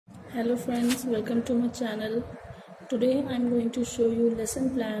Hello friends, welcome to my channel. Today I'm going to show you lesson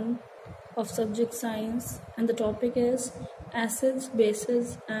plan of subject science and the topic is acids,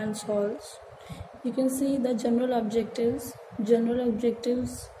 bases and salts. You can see the general objectives. General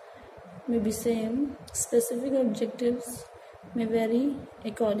objectives may be same. Specific objectives may vary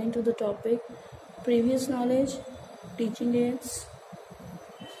according to the topic. Previous knowledge, teaching aids,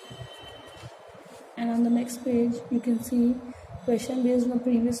 and on the next page you can see question based on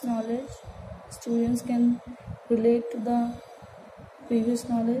previous knowledge. Students can relate to the previous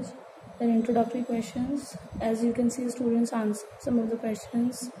knowledge. Then introductory questions. As you can see, students answer some of the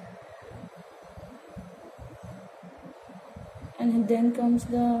questions, and then comes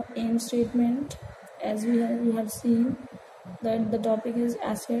the aim statement. As we have seen that the topic is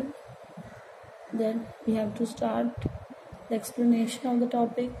acid, then we have to start the explanation of the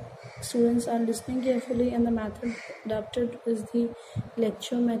topic. Students are listening carefully, and the method adapted is the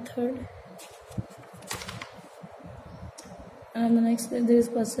lecture method. And on the next page there is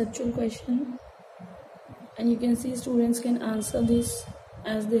perceptual question, and you can see students can answer this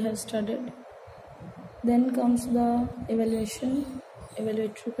as they have studied. Then comes the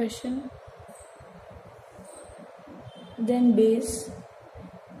evaluatory question. Then base,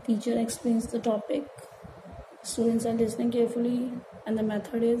 teacher explains the topic. Students are listening carefully, and the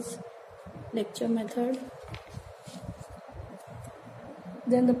method is lecture method.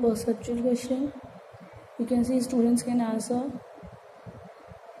 Then the perceptual question. You can see students can answer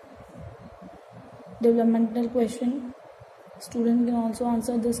developmental question. Student can also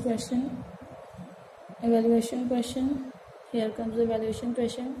answer this question. Evaluation question. Here comes the evaluation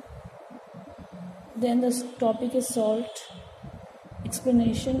question. Then the topic is salt.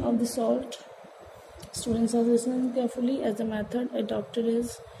 Explanation of the salt. Students are listening carefully as the method adopted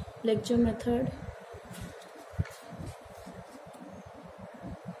is lecture method.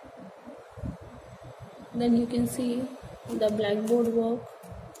 Then you can see the blackboard work.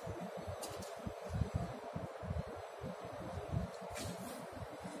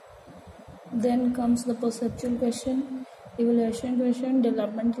 Then comes the perceptual question, evaluation question,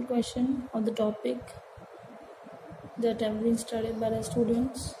 developmental question of the topic that have been studied by the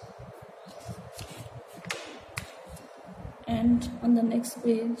students. And on the next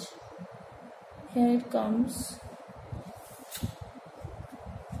page, here it comes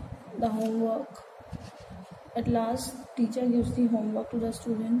the homework. At last, teacher gives the homework to the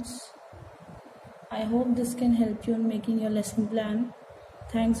students. I hope this can help you in making your lesson plan.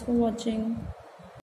 Thanks for watching.